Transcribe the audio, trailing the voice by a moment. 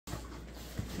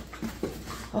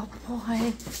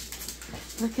boy.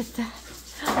 Look at that.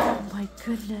 Oh my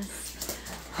goodness.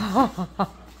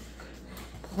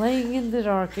 Playing in the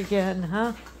dark again,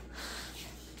 huh?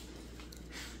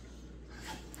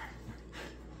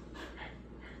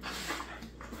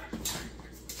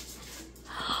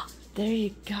 There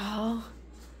you go.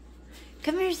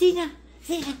 Come here, Xena.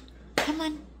 Xena, come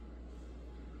on.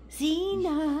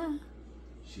 Xena.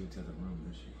 She went to the room,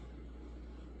 didn't she?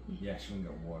 Yeah, she went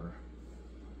and got water.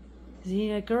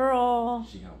 Xena girl.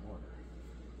 She got water.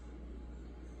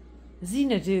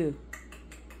 Xena do.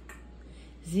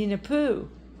 Xena poo.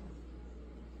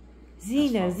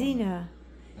 Xena, Xena.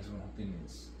 That's what I'm hoping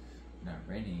it's not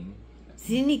raining.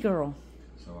 Xena girl.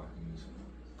 So I can just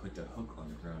put the hook on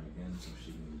the ground again so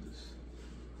she can just...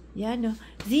 Yeah, no.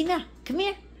 Xena, come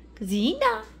here.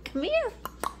 Xena, come here.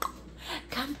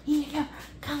 Come here.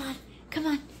 Come on. Come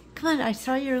on. Come on. I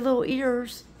saw your little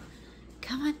ears.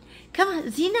 Come on. Come on.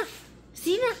 Xena.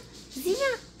 Xena.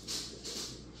 Xena.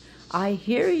 I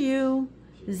hear you.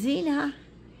 Xena.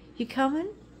 You coming?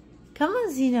 Come on,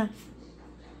 Xena.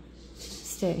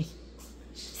 Stay.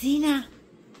 Xena.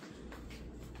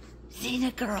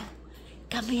 Xena girl.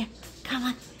 Come here. Come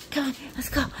on. Come on. Let's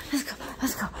go. Let's go.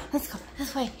 Let's go. Let's go.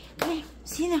 This way. Come here.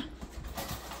 Xena.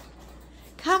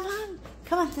 Come on.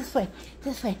 Come on. This way.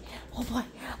 This way. Oh boy.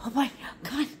 Oh boy.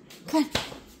 Come on. Come on.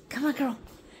 Come on, girl.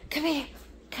 Come here.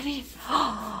 Come here.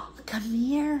 Oh, come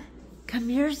here. Come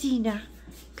here, Xena.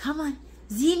 Come on.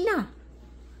 Xena.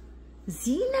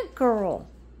 Xena girl.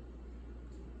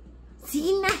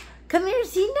 Xena. Come here,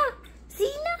 Xena.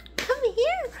 Xena. Come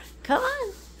here. Come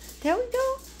on. There we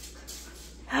go.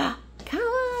 Come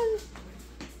on.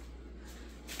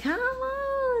 Come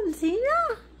on,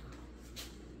 Xena.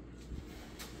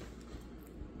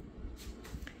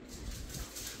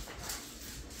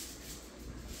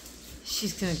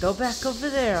 She's going to go back over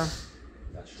there.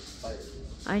 That's your fire.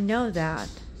 I know that.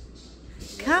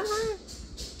 Come on.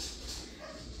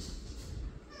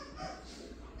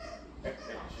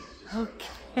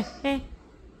 Okay.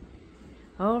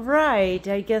 All right.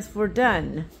 I guess we're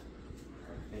done.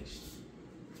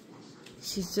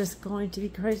 She's just going to be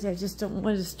crazy. I just don't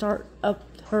want to start up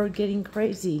her getting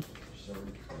crazy.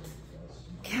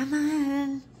 Come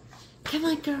on. Come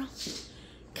on, girl.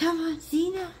 Come on,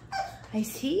 Xena. I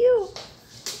see you.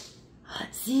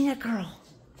 Xena girl.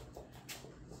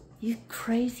 You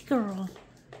crazy girl.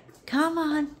 Come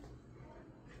on.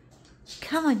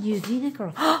 Come on, you Xena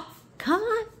girl. Come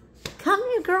on. Come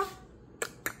here, girl.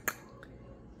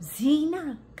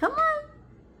 Xena. Come on.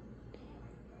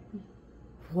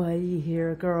 What do you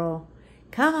hear, girl?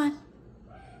 Come on.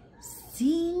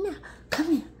 Xena.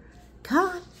 Come here. Come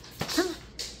on. Come on.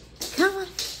 Come on.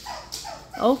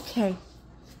 Okay.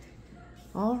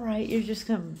 All right, you're just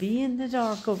going to be in the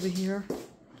dark over here.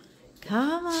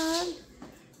 Come on.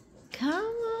 Come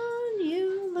on,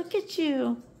 you. Look at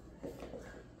you.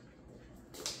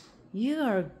 You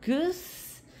are a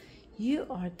goose. You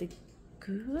are the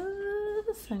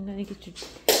goose. I'm going to get your toy.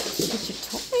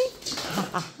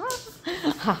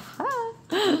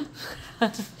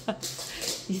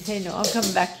 You say, no, I'm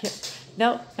coming back here.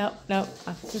 No, no, no.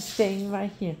 I'm just staying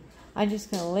right here. I'm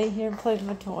just going to lay here and play with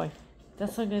my toy.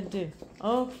 That's what I'm going to do.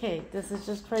 Okay, this is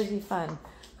just crazy fun.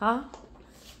 Huh?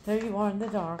 There you are in the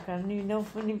dark. I don't even know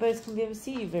if anybody's going to be able to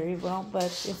see you very well, but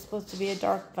it's supposed to be a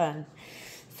dark fun.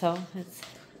 So, it's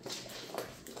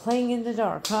playing in the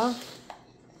dark, huh?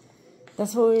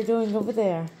 That's what we were doing over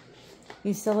there.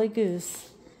 You silly goose.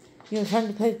 You were trying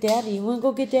to play with Daddy. You want to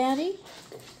go get Daddy?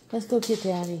 Let's go get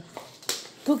Daddy.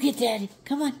 Go get Daddy.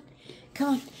 Come on. Come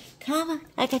on. Come on.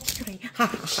 I got you toy. Ha,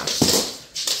 ha, ha.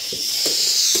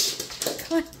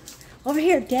 Come on. Over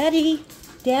here, Daddy.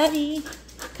 Daddy.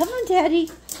 Come on, Daddy.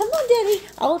 Come on, Daddy.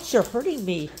 Ouch, you're hurting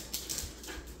me.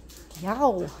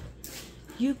 Yow.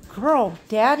 You girl.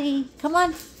 Daddy. Come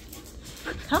on.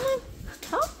 Come on.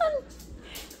 Come on.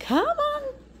 Come on.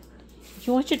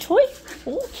 You want your toy?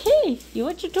 Okay. You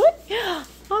want your toy?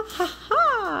 Ha, ha,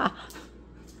 ha.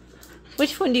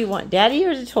 Which one do you want, Daddy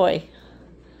or the toy?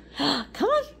 Come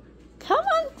on. Come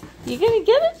on. You gonna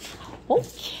get it?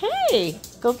 Okay.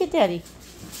 Go get Daddy.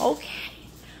 Okay.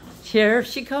 Here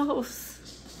she goes.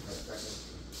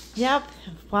 Yep.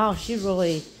 Wow, she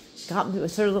really got me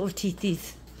with her little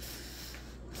teethies.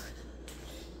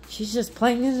 She's just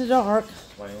playing in the dark.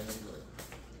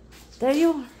 There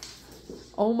you are.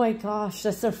 Oh my gosh,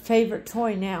 that's her favorite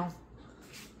toy now.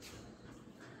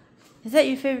 Is that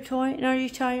your favorite toy? And are you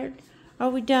tired? Are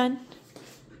we done?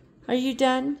 Are you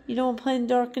done? You don't want to play in the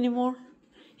dark anymore?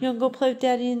 You don't go play with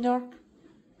Daddy in the dark?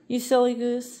 You silly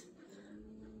goose.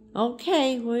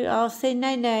 Okay, I'll say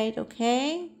night-night,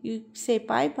 okay? You say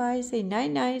bye-bye, say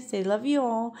night-night, say love you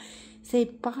all. Say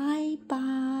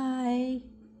bye-bye.